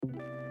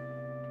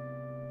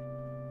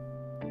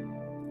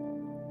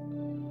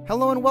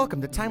Hello and welcome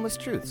to Timeless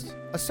Truths,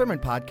 a sermon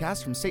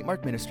podcast from St.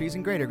 Mark Ministries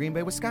in Greater Green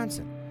Bay,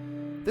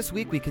 Wisconsin. This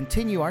week we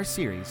continue our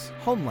series,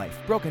 Home Life,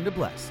 Broken to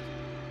Blessed.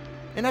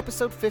 In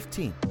episode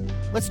 15,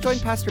 let's join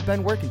Pastor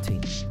Ben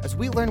Workentine as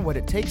we learn what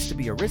it takes to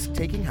be a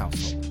risk-taking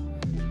household.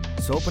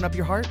 So open up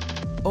your heart,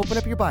 open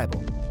up your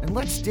Bible, and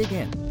let's dig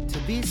in to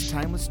these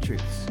timeless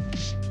truths.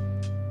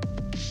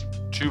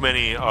 Too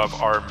many of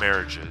our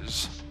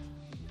marriages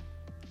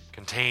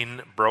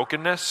contain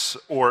brokenness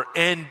or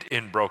end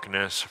in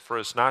brokenness for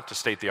us not to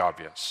state the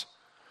obvious.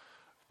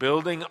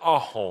 Building a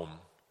home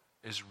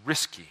is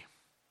risky.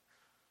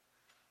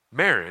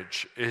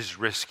 Marriage is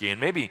risky. And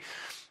maybe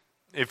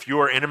if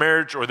you're in a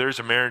marriage or there's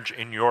a marriage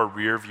in your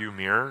rearview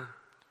mirror,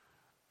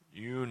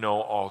 you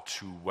know all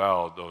too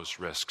well those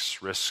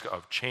risks. Risk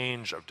of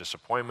change, of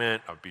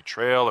disappointment, of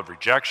betrayal, of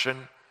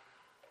rejection.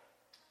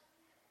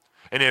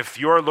 And if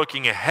you're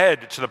looking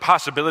ahead to the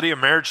possibility of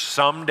marriage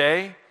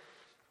someday,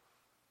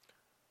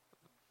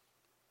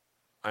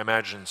 I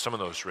imagine some of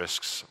those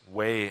risks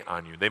weigh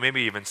on you. They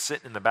maybe even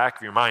sit in the back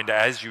of your mind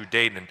as you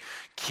date and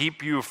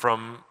keep you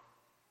from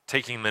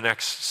taking the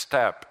next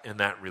step in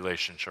that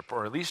relationship,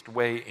 or at least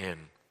weigh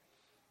in.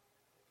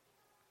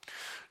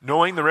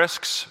 Knowing the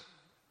risks,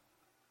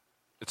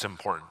 it's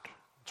important.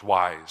 It's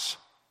wise.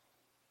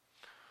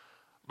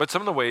 But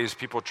some of the ways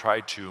people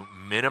try to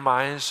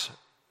minimize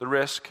the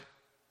risk,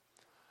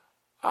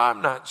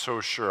 I'm not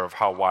so sure of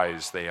how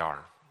wise they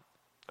are.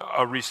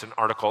 A recent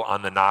article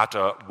on the Not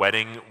a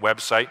Wedding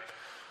website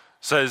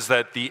says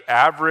that the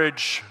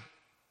average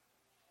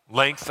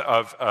length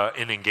of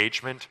an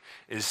engagement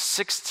is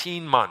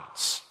 16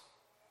 months.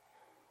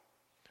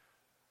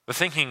 The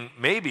thinking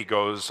maybe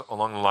goes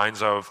along the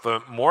lines of,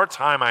 the more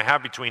time I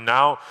have between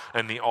now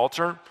and the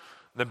altar,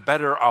 the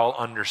better I'll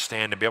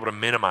understand and be able to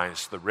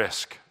minimize the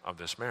risk of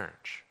this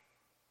marriage.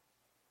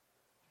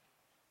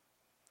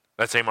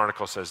 That same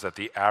article says that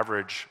the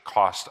average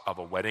cost of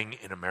a wedding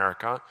in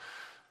America,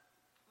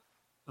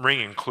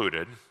 ring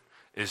included,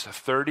 is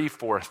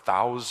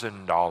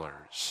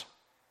 $34,000.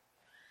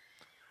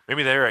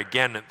 Maybe there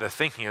again, the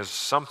thinking is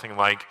something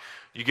like,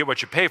 you get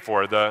what you pay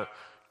for. The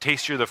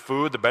tastier the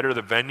food, the better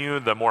the venue,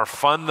 the more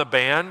fun the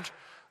band,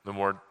 the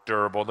more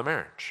durable the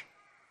marriage.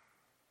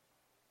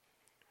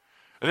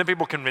 And then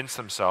people convince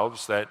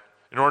themselves that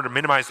in order to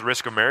minimize the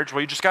risk of marriage,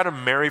 well, you just got to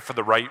marry for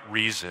the right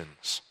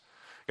reasons.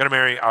 You got to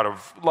marry out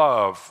of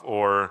love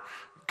or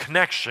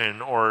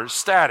connection or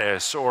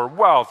status or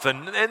wealth,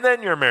 and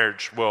then your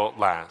marriage will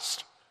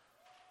last.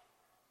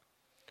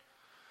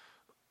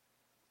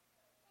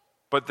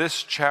 But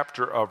this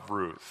chapter of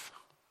Ruth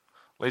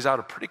lays out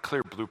a pretty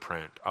clear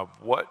blueprint of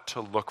what to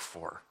look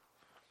for.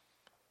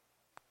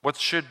 What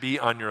should be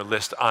on your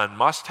list on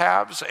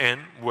must-haves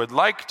and would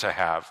like to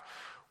have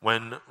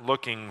when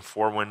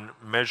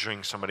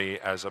measuring somebody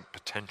as a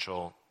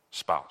potential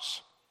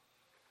spouse.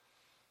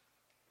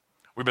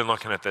 We've been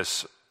looking at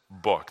this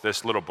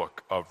little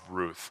book of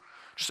Ruth.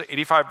 Just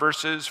 85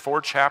 verses,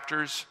 4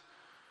 chapters.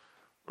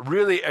 A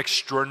really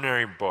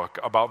extraordinary book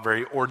about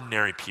very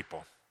ordinary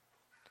people.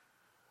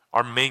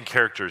 Our main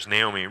characters,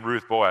 Naomi,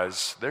 Ruth,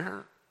 Boaz,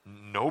 they're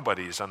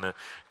nobodies on the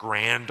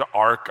grand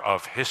arc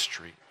of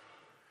history.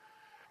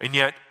 And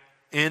yet,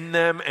 in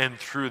them and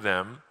through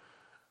them,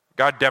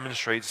 God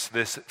demonstrates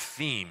this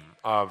theme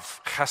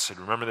of chesed.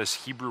 Remember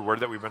this Hebrew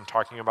word that we've been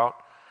talking about?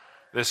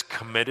 This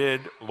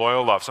committed,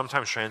 loyal love,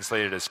 sometimes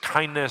translated as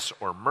kindness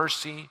or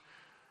mercy.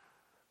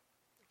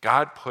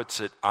 God puts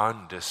it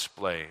on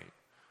display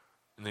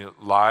in the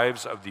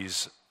lives of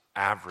these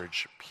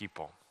average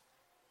people.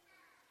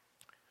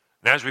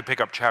 And as we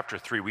pick up chapter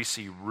 3, we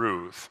see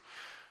Ruth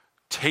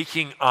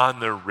taking on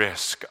the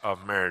risk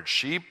of marriage.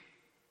 She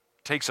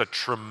takes a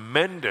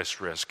tremendous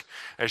risk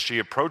as she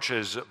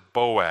approaches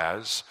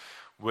Boaz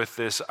with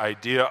this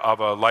idea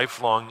of a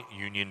lifelong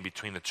union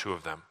between the two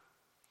of them.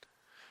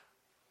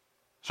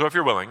 So if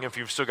you're willing, if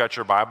you've still got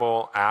your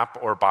Bible app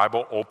or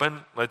Bible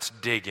open, let's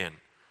dig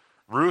in.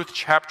 Ruth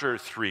chapter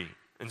 3,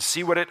 and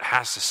see what it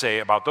has to say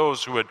about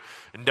those who would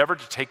endeavor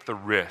to take the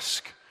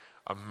risk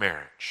of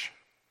marriage.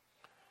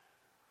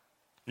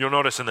 You'll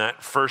notice in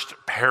that first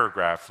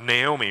paragraph,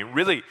 Naomi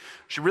really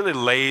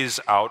lays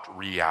out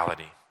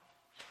reality.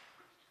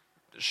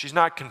 She's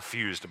not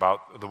confused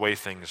about the way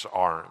things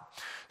are.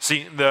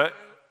 See, the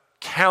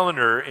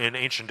calendar in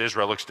ancient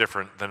Israel looks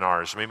different than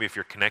ours. Maybe if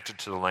you're connected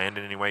to the land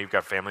in any way, you've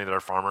got family that are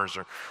farmers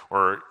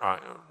or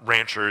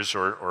ranchers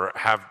or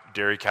have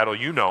dairy cattle,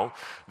 you know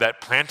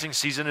that planting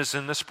season is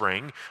in the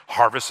spring,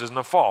 harvest is in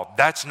the fall.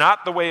 That's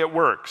not the way it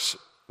worked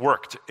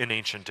in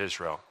ancient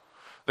Israel.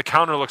 The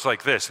calendar looks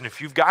like this, and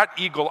if you've got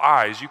eagle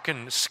eyes, you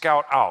can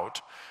scout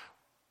out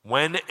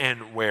when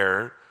and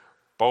where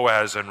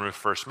Boaz and Ruth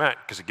first met,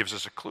 because it gives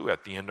us a clue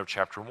at the end of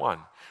chapter 1.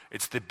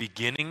 It's the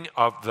beginning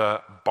of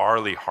the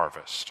barley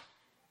harvest.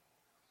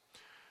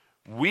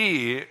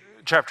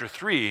 Chapter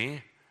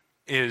 3,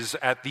 is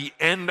at the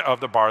end of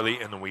the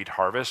barley and the wheat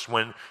harvest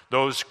when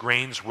those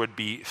grains would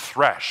be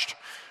threshed.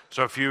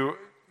 So if you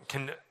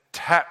can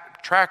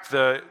track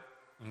the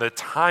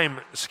time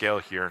scale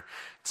here,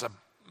 it's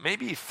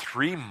maybe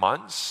 3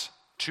 months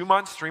 2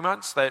 months, 3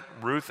 months that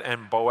Ruth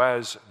and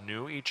Boaz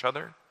knew each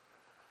other.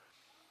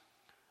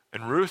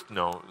 And Ruth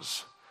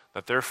knows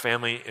that their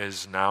family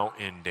is now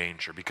in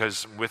danger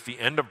because with the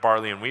end of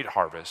barley and wheat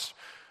harvest,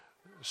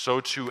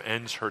 so too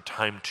ends her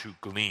time to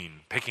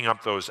glean, picking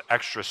up those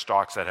extra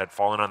stalks that had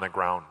fallen on the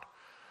ground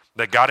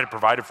that God had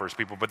provided for his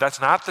people. But that's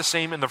not the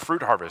same in the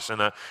fruit harvest, in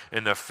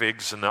the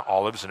figs and the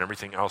olives and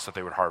everything else that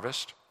they would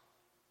harvest.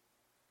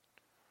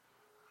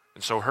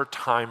 And so her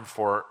time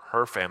for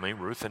her family,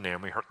 Ruth and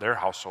Naomi, their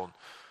household,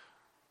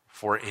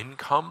 for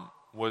income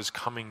was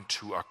coming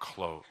to a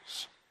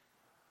close.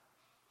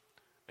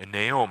 And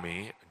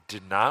Naomi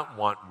did not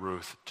want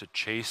Ruth to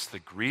chase the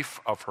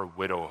grief of her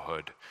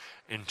widowhood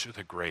into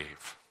the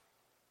grave.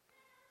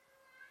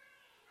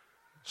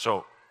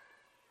 So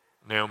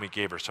Naomi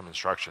gave her some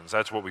instructions.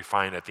 That's what we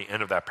find at the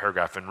end of that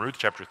paragraph. In Ruth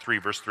chapter 3,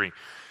 verse 3,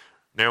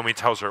 Naomi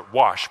tells her,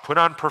 wash, put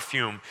on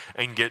perfume,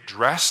 and get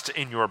dressed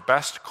in your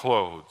best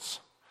clothes.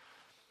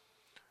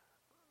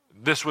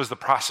 This was the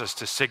process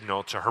to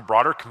signal to her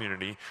broader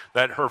community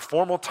that her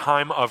formal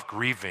time of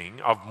grieving,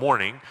 of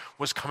mourning,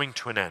 was coming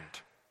to an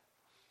end.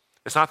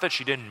 It's not that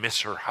she didn't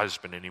miss her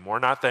husband anymore,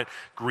 not that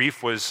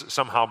grief was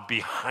somehow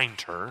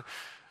behind her.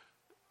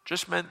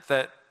 Just meant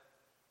that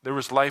there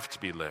was life to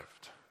be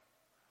lived.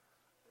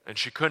 And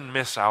she couldn't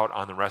miss out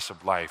on the rest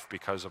of life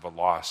because of a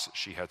loss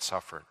she had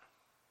suffered.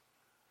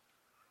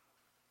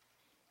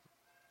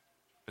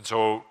 And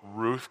so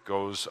Ruth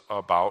goes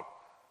about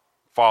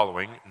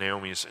following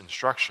Naomi's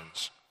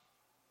instructions.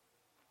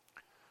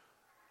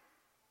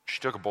 She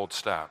took a bold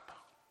step.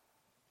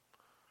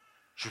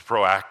 She was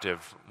proactive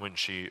when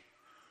she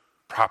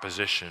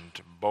propositioned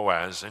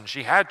Boaz, and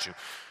she had to,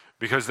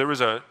 because they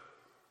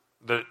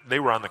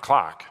were on the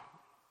clock.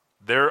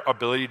 Their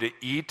ability to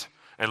eat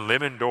and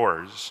live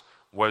indoors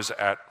was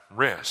at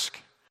risk.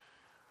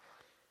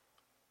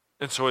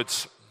 And so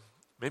it's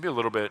maybe a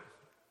little bit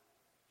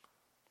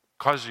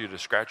causes you to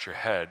scratch your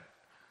head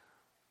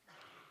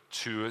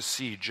to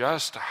see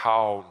just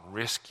how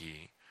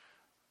risky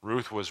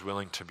Ruth was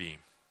willing to be.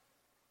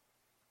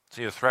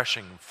 See, the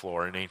threshing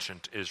floor in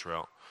ancient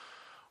Israel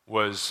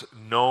was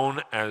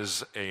known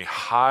as a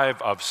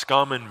hive of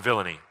scum and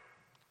villainy.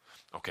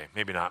 Okay,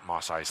 maybe not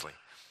Mos Eisley.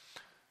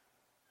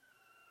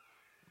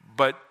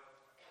 But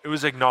it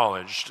was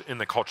acknowledged in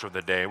the culture of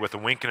the day with a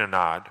wink and a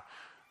nod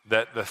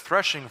that the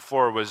threshing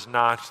floor was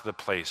not the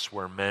place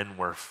where men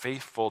were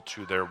faithful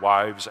to their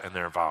wives and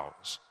their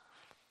vows.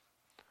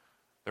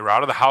 They were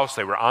out of the house,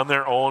 they were on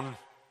their own,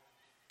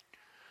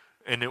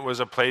 and it was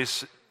a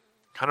place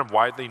kind of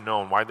widely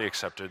known, widely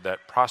accepted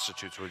that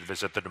prostitutes would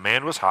visit. The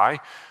demand was high,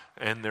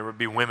 and there would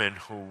be women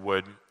who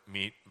would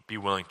be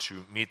willing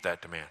to meet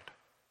that demand.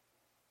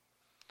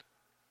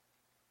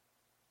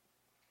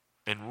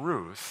 And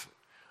Ruth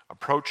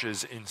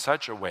approaches in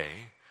such a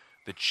way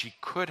that she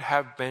could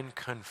have been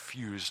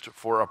confused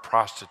for a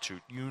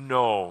prostitute. You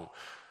know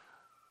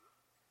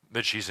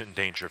that she's in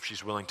danger if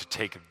she's willing to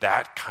take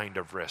that kind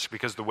of risk.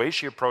 Because the way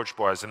she approached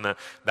Boaz in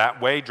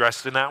that way,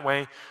 dressed in that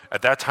way,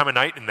 at that time of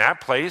night, in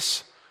that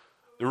place,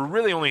 there were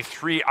really only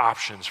 3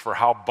 options for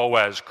how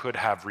Boaz could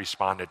have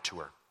responded to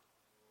her.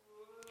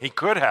 He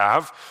could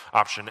have,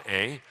 option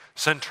A,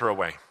 sent her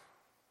away,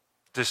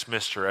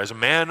 dismissed her. As a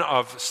man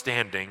of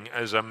standing,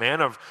 as a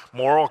man of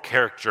moral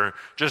character,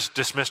 just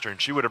dismissed her,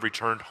 and she would have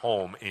returned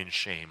home in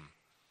shame.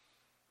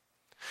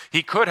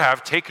 He could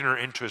have taken her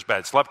into his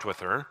bed, slept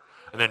with her,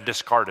 and then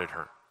discarded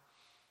her.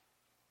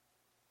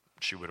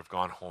 She would have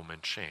gone home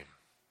in shame.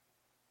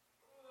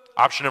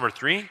 Option number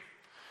 3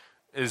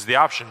 is the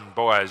option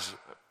Boaz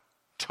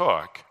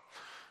took.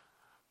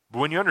 But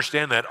when you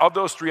understand that, of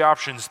those 3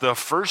 options, the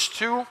first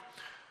 2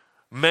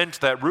 meant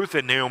that Ruth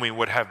and Naomi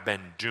would have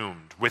been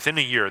doomed. Within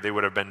a year, they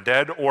would have been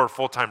dead or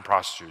full-time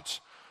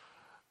prostitutes.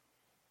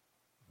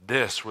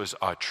 This was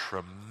a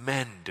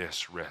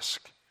tremendous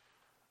risk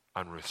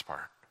on Ruth's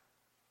part.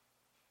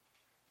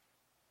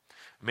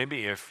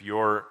 Maybe if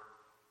you're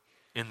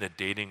in the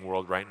dating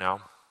world right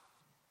now,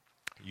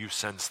 you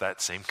sense that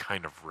same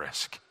kind of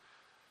risk.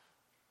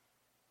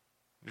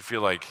 You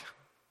feel like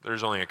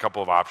there's only a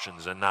couple of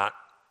options and not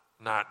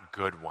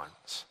good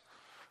ones.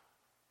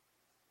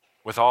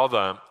 With all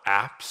the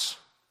apps,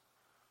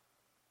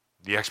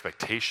 the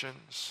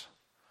expectations,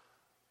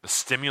 the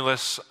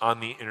stimulus on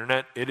the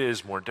internet, it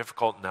is more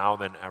difficult now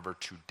than ever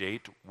to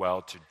date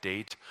well, to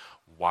date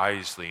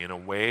wisely in a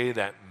way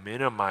that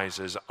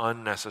minimizes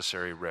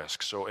unnecessary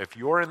risk. So if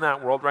you're in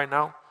that world right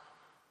now,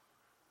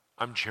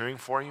 I'm cheering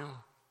for you,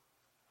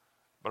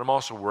 but I'm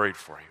also worried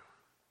for you.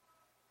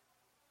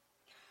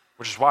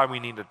 Which is why we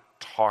need to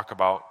talk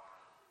about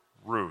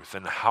Ruth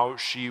and how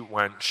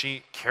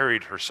she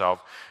carried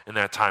herself in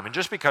that time. And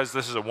just because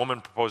this is a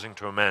woman proposing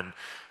to a man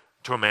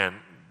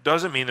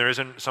doesn't mean there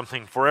isn't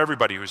something for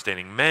everybody who's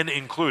dating, men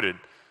included.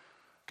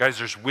 Guys,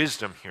 there's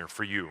wisdom here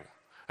for you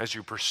as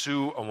you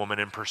pursue a woman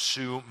and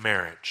pursue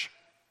marriage.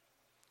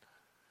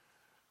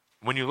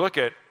 When you look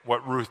at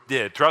what Ruth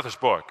did throughout this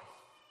book,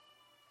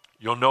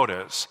 you'll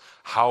notice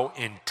how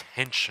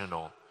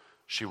intentional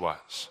she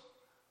was.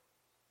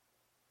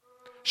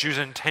 She was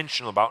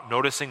intentional about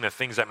noticing the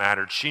things that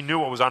mattered. She knew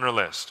what was on her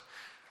list,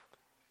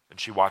 and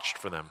she watched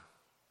for them.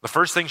 The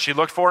first thing she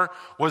looked for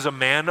was a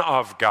man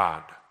of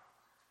God,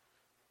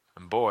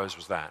 and Boaz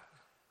was that.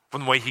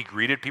 From the way he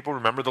greeted people,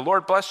 remember, the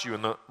Lord bless you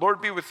and the Lord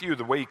be with you,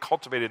 the way he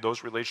cultivated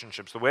those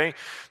relationships, the way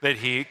that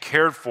he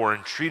cared for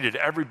and treated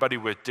everybody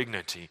with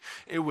dignity.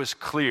 It was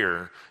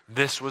clear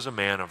this was a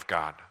man of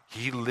God.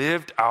 He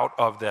lived out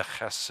of the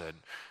chesed,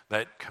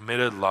 that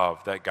committed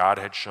love that God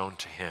had shown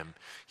to him.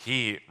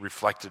 He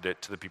reflected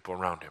it to the people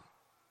around him.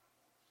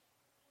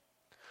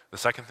 The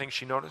second thing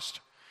she noticed,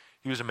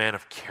 he was a man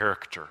of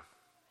character.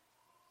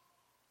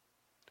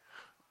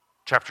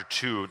 Chapter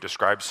 2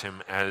 describes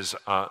him as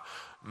a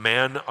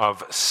man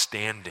of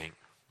standing.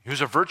 He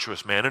was a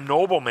virtuous man, a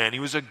noble man. He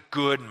was a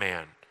good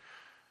man.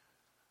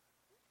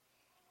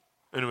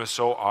 And it was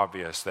so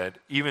obvious that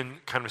even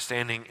kind of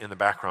standing in the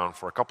background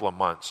for a couple of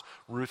months,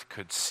 Ruth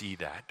could see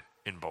that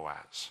in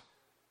Boaz.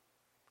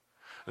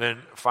 And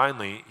then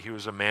finally, he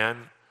was a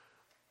man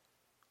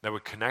that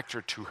would connect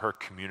her to her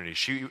community.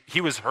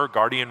 He was her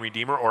guardian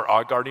redeemer, or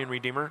a guardian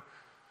redeemer,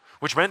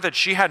 which meant that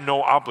she had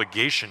no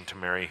obligation to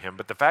marry him.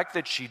 But the fact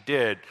that she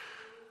did,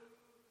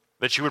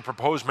 that she would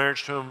propose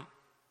marriage to him,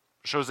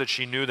 shows that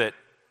she knew that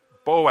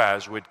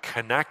Boaz would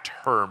connect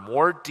her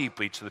more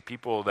deeply to the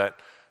people that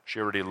she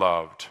already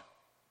loved.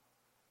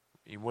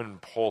 He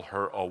wouldn't pull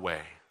her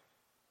away.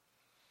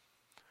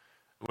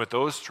 With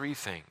those three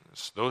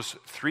things, those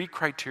three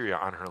criteria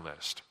on her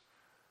list,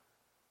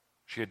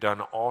 she had done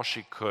all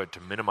she could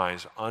to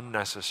minimize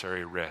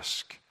unnecessary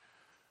risk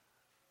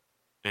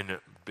in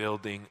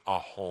building a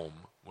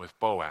home with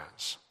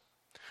Boaz.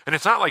 And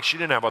it's not like she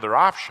didn't have other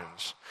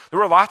options. There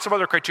were lots of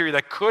other criteria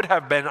that could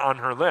have been on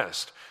her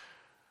list.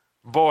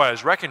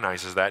 Boaz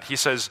recognizes that. He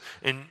says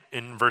in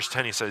verse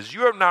 10, he says,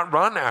 "You have not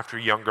run after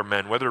younger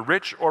men, whether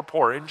rich or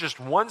poor." In just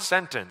one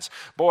sentence,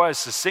 Boaz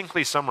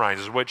succinctly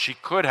summarizes what she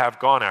could have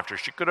gone after.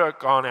 She could have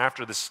gone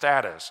after the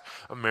status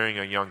of marrying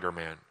a younger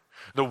man,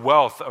 the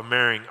wealth of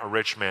marrying a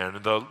rich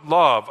man, the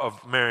love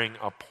of marrying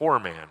a poor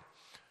man.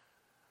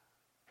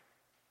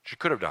 She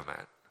could have done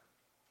that,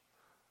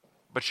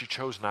 but she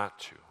chose not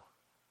to.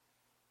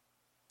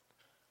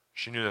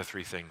 She knew the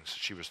three things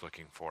she was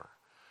looking for.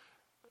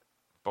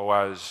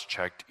 Boaz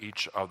checked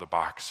each of the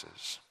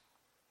boxes.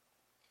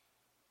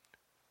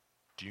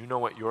 Do you know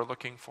what you're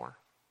looking for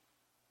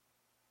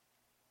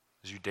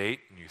as you date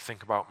and you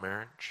think about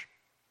marriage?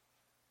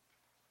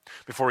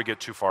 Before we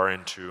get too far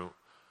into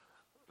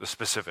the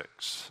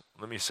specifics,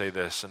 let me say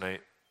this, and I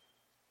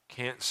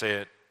can't say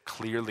it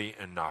clearly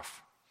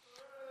enough.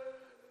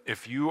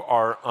 If you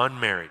are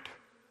unmarried,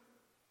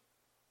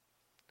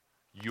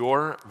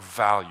 your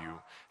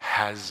value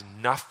has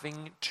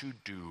nothing to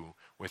do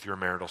with your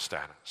marital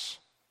status.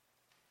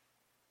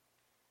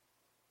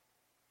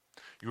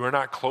 You are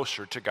not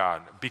closer to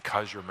God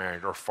because you're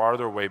married, or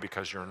farther away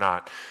because you're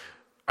not.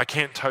 I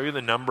can't tell you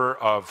the number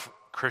of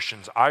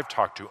Christians I've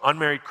talked to,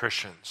 unmarried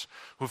Christians,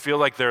 who feel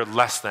like they're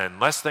less than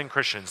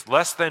Christians,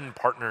 less than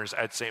partners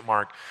at St.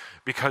 Mark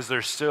because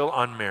they're still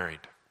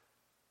unmarried.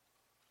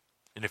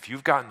 And if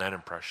you've gotten that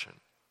impression,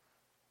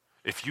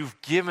 if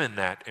you've given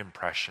that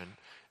impression,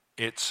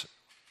 it's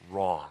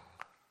wrong.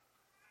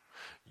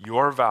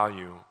 Your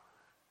value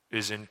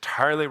is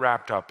entirely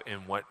wrapped up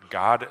in what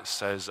God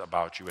says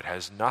about you. It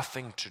has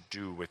nothing to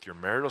do with your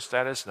marital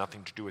status,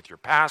 nothing to do with your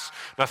past,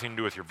 nothing to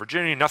do with your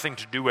virginity, nothing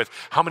to do with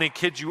how many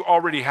kids you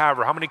already have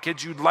or how many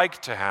kids you'd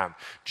like to have.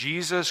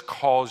 Jesus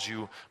calls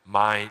you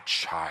my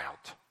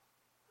child.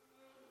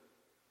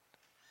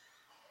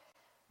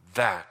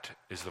 That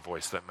is the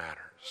voice that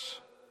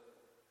matters.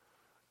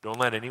 Don't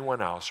let anyone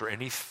else or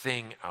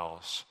anything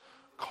else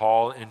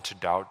call into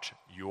doubt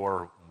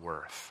your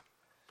worth.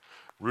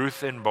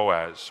 Ruth and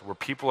Boaz were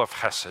people of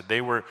chesed.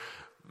 They were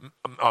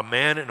a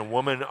man and a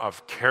woman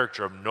of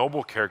character, of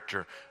noble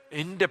character,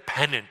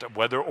 independent of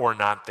whether or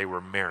not they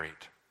were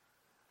married.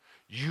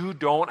 You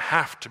don't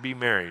have to be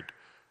married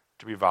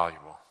to be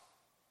valuable.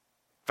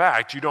 In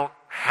fact, you don't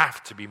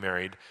have to be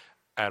married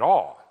at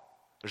all.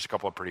 There's a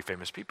couple of pretty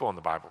famous people in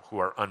the Bible who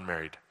are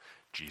unmarried.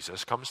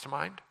 Jesus comes to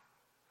mind.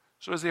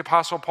 So is the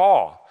Apostle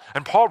Paul.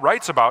 And Paul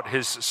writes about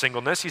his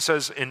singleness. He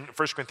says in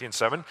 1 Corinthians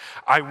 7,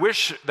 "I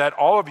wish that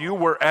all of you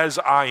were as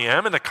I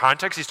am." In the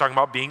context, he's talking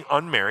about being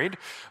unmarried.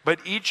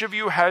 "But each of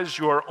you has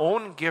your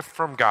own gift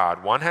from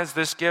God. One has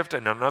this gift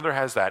and another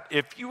has that.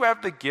 If you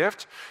have the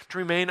gift to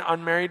remain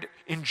unmarried,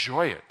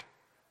 enjoy it."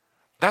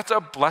 That's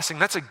a blessing.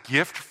 That's a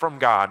gift from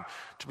God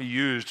to be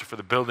used for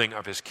the building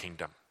of his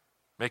kingdom.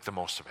 Make the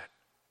most of it.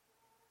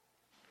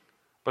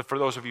 But for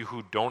those of you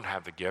who don't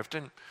have the gift,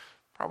 and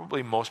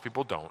probably most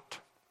people don't,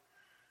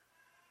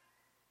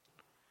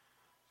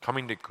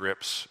 coming to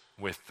grips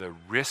with the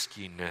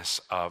riskiness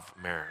of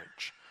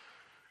marriage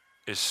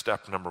is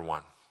step number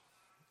one.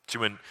 See,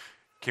 when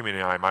Kimmy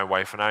and I, my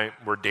wife and I,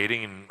 were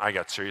dating, and I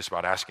got serious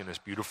about asking this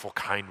beautiful,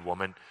 kind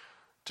woman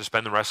to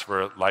spend the rest of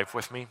her life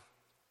with me,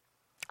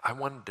 I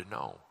wanted to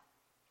know.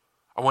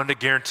 I wanted to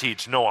guarantee,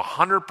 to know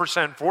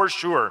 100% for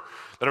sure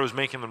that I was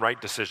making the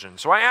right decision.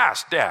 So I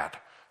asked,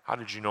 "Dad, how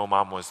did you know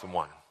Mom was the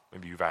one?"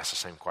 Maybe you've asked the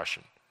same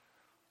question.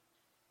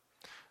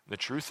 The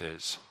truth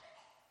is,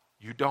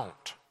 you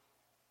don't.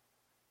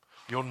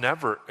 You'll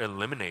never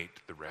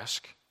eliminate the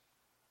risk.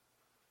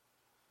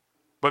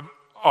 But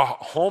a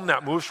home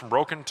that moves from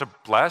broken to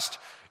blessed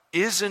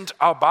isn't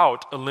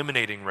about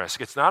eliminating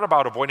risk. It's not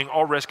about avoiding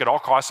all risk at all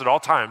costs at all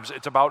times.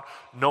 It's about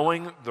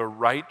knowing the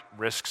right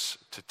risks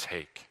to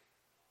take.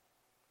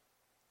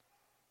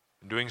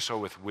 Doing so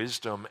with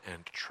wisdom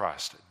and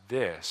trust.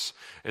 This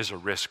is a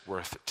risk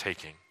worth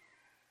taking.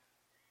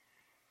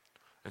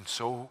 And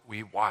so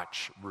we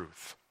watch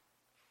Ruth.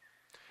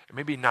 And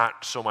maybe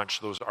not so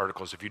much those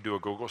articles. If you do a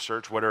Google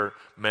search, what are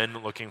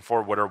men looking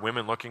for? What are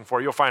women looking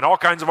for? You'll find all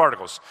kinds of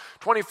articles.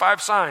 25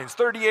 signs,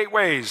 38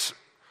 ways.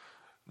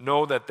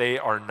 Know that they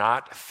are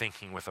not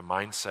thinking with a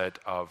mindset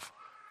of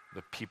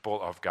the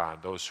people of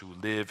God, those who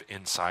live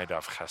inside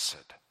of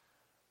Chesed.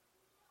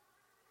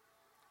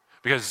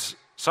 Because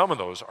some of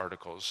those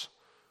articles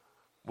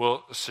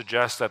will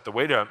suggest that the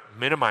way to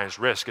minimize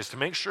risk is to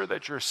make sure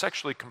that you're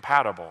sexually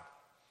compatible,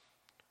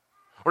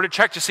 or to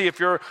check to see if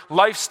your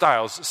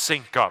lifestyles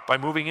sync up by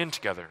moving in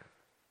together,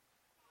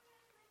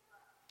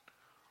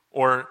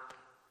 or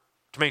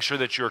to make sure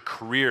that your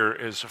career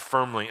is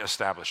firmly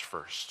established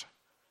first,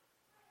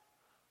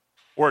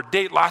 or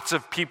date lots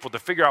of people to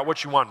figure out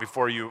what you want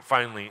before you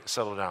finally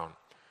settle down.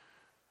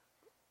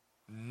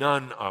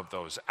 None of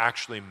those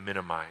actually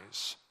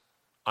minimize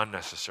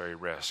unnecessary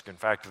risk. In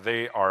fact,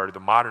 they are the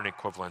modern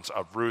equivalents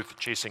of Ruth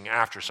chasing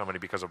after somebody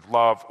because of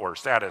love or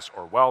status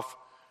or wealth.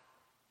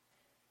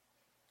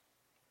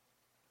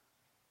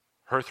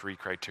 Her three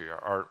criteria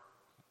are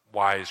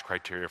wise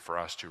criteria for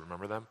us to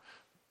remember them.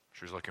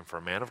 She was looking for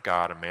a man of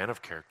God, a man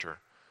of character,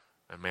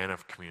 a man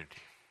of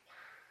community.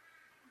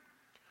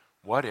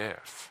 What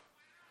if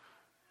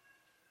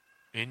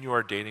in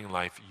your dating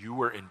life you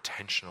were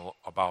intentional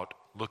about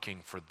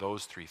looking for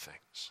those three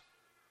things?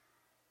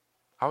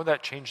 How would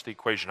that change the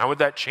equation? How would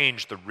that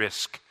change the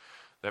risk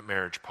that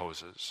marriage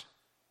poses?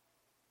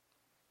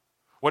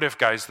 What if,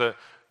 guys, the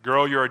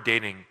girl you're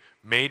dating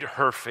made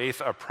her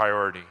faith a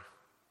priority?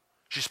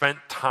 She spent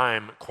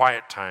time,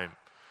 quiet time,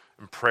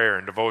 in prayer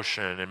and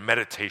devotion and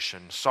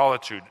meditation,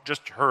 solitude,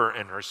 just her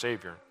and her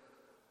Savior.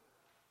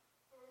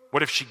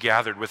 What if she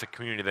gathered with a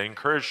community that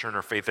encouraged her in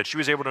her faith, that she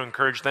was able to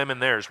encourage them in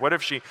theirs? What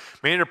if she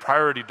made it a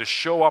priority to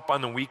show up on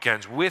the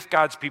weekends with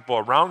God's people,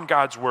 around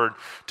God's word,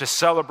 to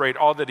celebrate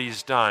all that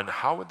he's done?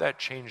 How would that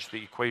change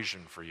the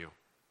equation for you?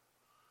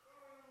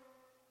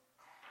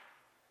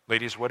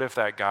 Ladies, what if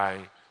that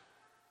guy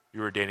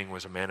you were dating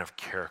was a man of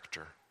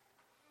character?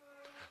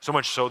 So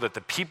much so that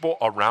the people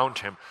around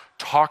him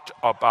talked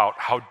about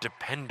how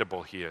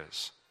dependable he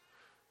is,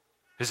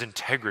 his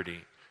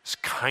integrity, his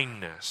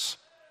kindness,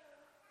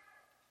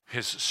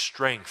 his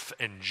strength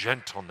and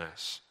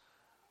gentleness.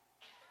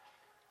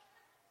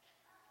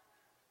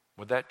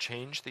 Would that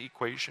change the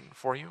equation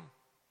for you?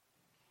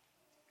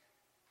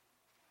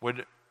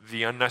 Would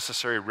the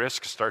unnecessary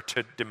risk start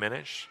to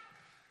diminish?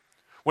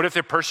 What if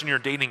the person you're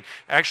dating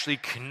actually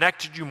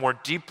connected you more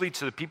deeply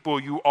to the people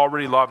you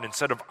already loved,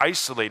 instead of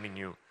isolating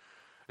you,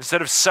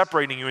 instead of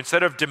separating you,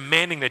 instead of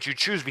demanding that you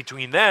choose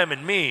between them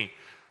and me,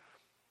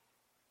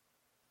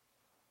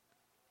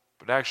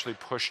 but actually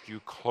pushed you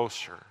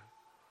closer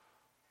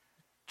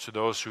to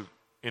those who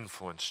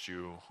influenced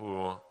you,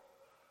 who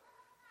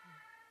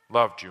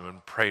loved you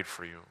and prayed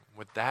for you?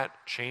 Would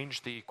that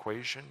change the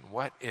equation?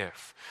 What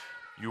if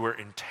you were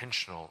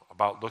intentional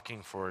about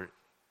looking for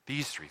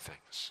these three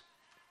things?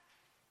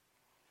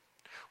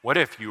 What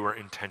if you were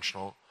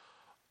intentional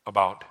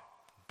about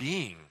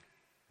being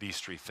these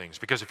three things?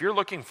 Because if you're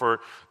looking for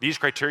these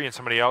criteria in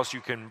somebody else, you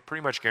can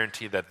pretty much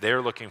guarantee that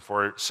they're looking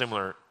for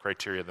similar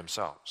criteria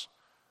themselves.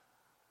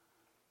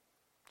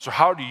 So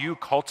how do you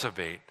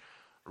cultivate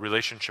a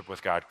relationship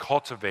with God,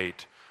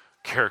 cultivate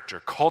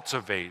character,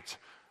 cultivate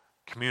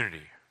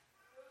community?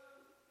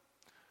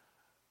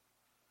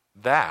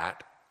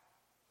 That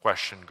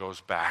question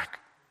goes back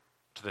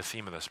to the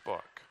theme of this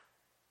book.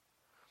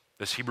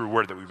 This Hebrew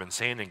word that we've been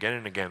saying again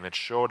and again, that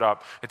showed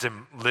up, it's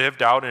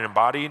lived out and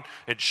embodied,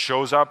 it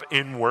shows up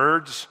in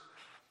words.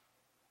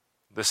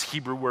 This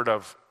Hebrew word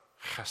of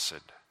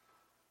chesed.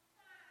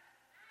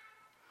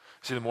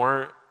 See, the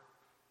more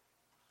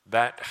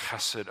that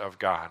chesed of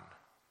God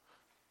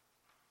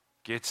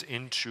gets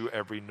into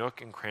every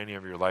nook and cranny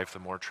of your life, the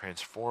more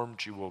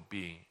transformed you will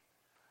be.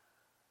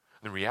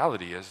 The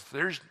reality is,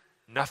 there's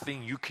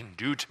nothing you can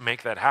do to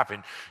make that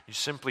happen. You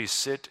simply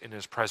sit in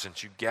his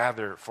presence. You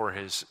gather for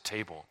his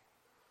table.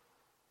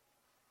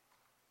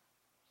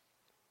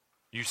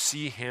 You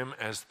see him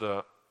as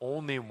the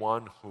only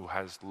one who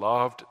has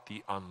loved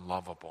the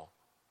unlovable.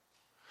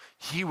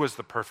 He was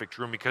the perfect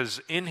groom, because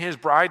in his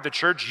bride, the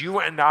church, you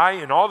and I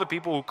and all the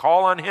people who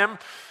call on him,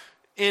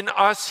 in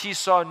us he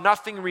saw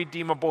nothing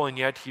redeemable, and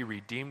yet he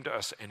redeemed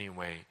us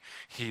anyway.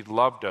 He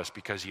loved us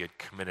because he had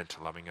committed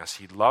to loving us.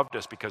 He loved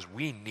us because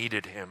we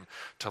needed him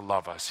to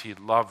love us. He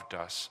loved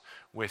us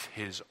with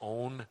his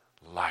own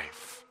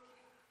life.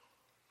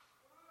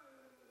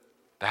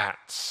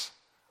 That's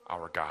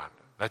our God.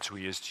 That's who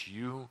he is to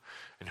you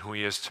and who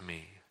he is to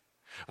me.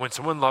 When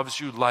someone loves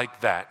you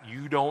like that,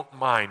 you don't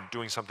mind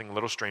doing something a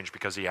little strange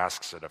because he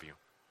asks it of you.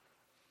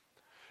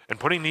 And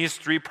putting these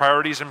 3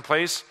 priorities in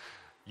place,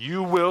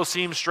 you will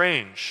seem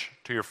strange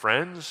to your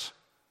friends,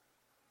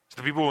 to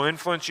the people who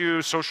influence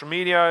you, social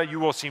media. You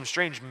will seem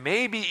strange,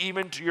 maybe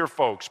even to your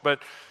folks.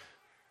 But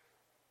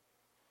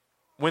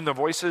when the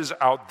voices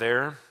out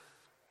there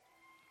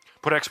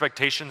put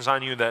expectations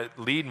on you that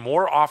lead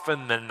more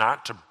often than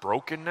not to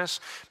brokenness,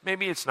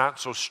 maybe it's not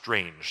so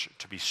strange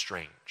to be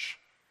strange.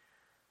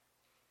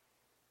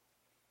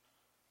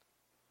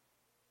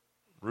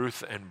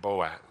 Ruth and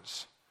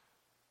Boaz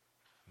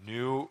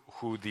knew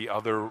who the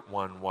other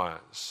one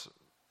was.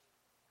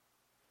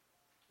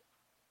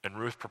 And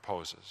Ruth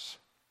proposes.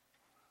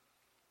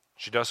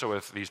 She does so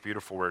with these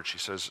beautiful words. She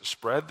says,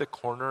 "Spread the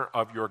corner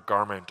of your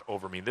garment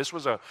over me." This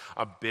was a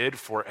bid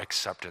for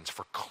acceptance,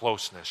 for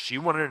closeness. She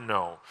wanted to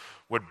know,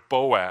 would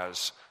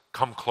Boaz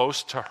come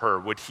close to her?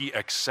 Would he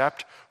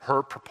accept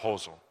her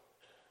proposal?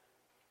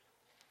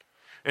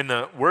 And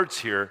the words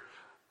here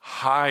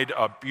hide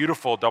a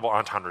beautiful double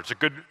entendre. It's a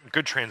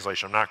good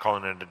translation. I'm not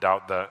calling it into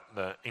doubt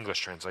the English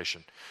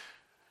translation.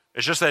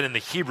 It's just that in the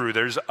Hebrew,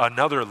 there's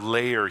another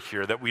layer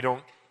here that we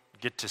don't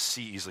get to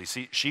see easily.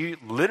 See, she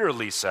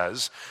literally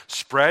says,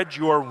 "Spread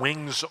your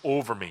wings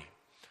over me."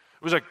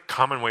 It was a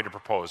common way to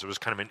propose. It was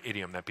kind of an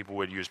idiom that people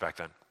would use back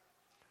then.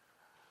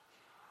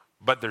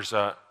 But there's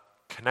a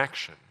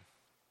connection.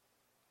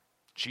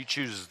 She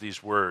chooses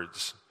these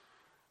words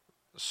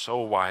so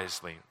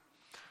wisely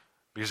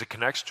because it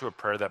connects to a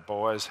prayer that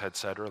Boaz had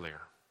said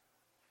earlier.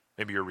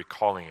 Maybe you're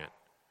recalling it.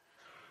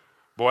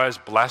 Boaz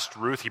blessed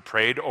Ruth. He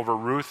prayed over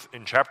Ruth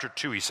in chapter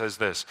 2. He says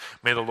this,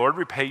 "May the Lord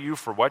repay you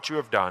for what you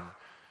have done.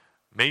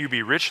 May you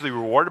be richly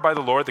rewarded by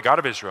the Lord, the God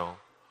of Israel,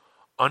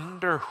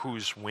 under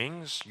whose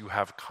wings you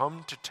have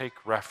come to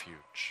take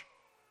refuge."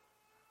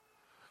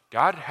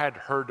 God had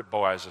heard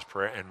Boaz's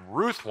prayer, and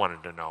Ruth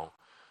wanted to know,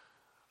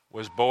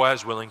 was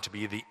Boaz willing to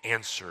be the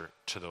answer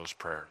to those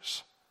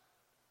prayers?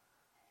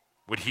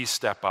 Would he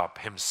step up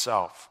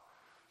himself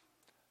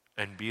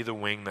and be the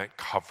wing that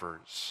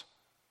covers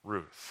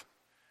Ruth?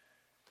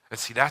 And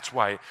see, that's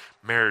why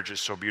marriage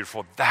is so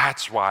beautiful.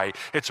 That's why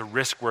it's a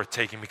risk worth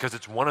taking, because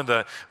it's one of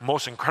the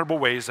most incredible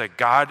ways that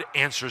God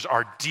answers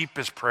our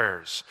deepest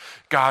prayers.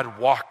 "God,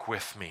 walk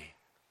with me,"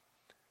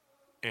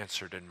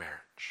 answered in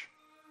marriage.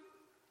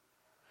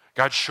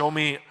 "God, show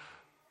me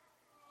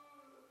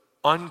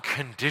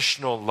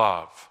unconditional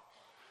love,"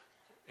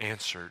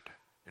 answered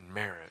in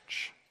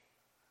marriage.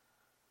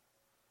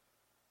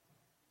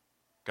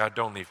 "God,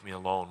 don't leave me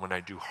alone when I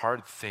do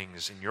hard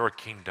things in your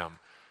kingdom,"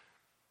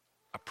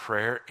 a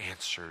prayer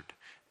answered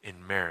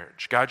in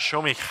marriage. "God,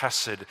 show me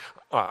chesed,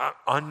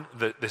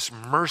 this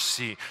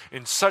mercy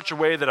in such a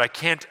way that I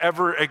can't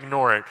ever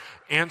ignore it,"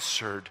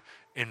 answered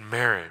in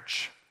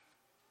marriage.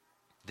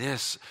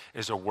 This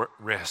is a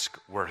risk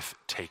worth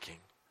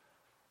taking.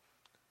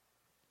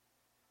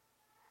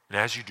 And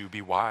as you do,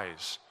 be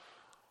wise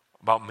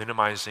about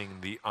minimizing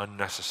the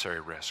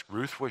unnecessary risk.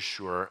 Ruth was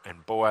sure,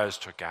 and Boaz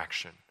took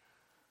action.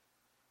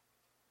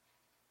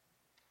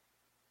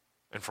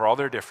 And for all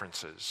their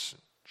differences,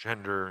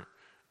 gender,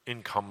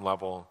 income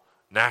level,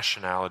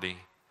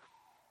 nationality,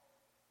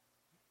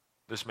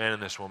 this man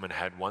and this woman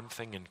had one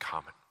thing in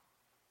common.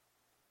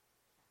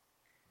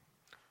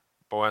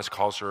 Boaz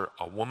calls her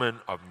a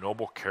woman of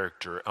noble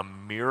character, a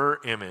mirror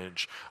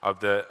image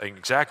of an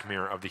exact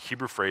mirror of the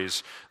Hebrew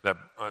phrase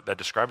that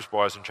describes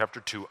Boaz in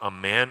chapter 2, a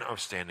man of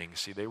standing.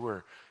 See, they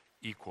were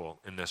equal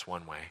in this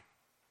one way.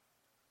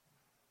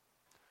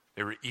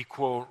 They were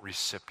equal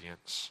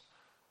recipients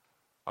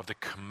of the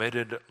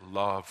committed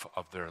love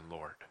of their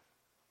Lord.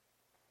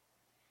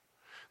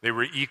 They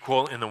were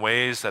equal in the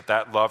ways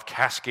that love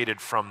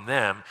cascaded from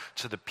them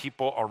to the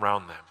people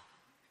around them.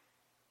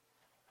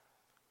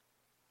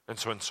 And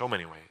so in so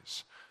many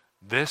ways,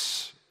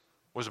 this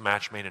was a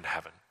match made in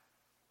heaven.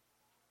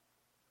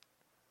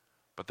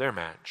 But their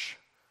match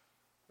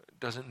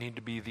doesn't need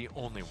to be the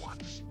only one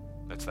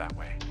that's that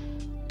way.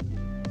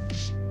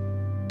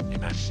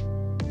 Amen.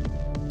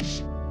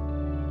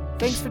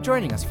 Thanks for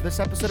joining us for this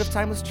episode of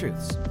Timeless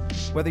Truths.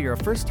 Whether you're a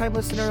first-time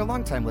listener or a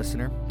long-time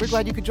listener, we're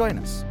glad you could join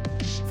us.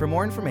 For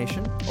more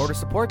information or to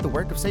support the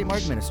work of St.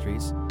 Mark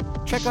Ministries,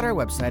 check out our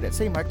website at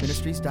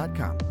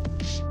stmarkministries.com.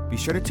 Be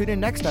sure to tune in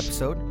next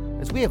episode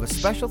as we have a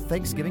special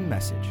Thanksgiving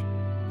message.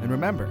 And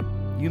remember,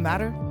 you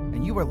matter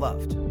and you are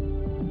loved.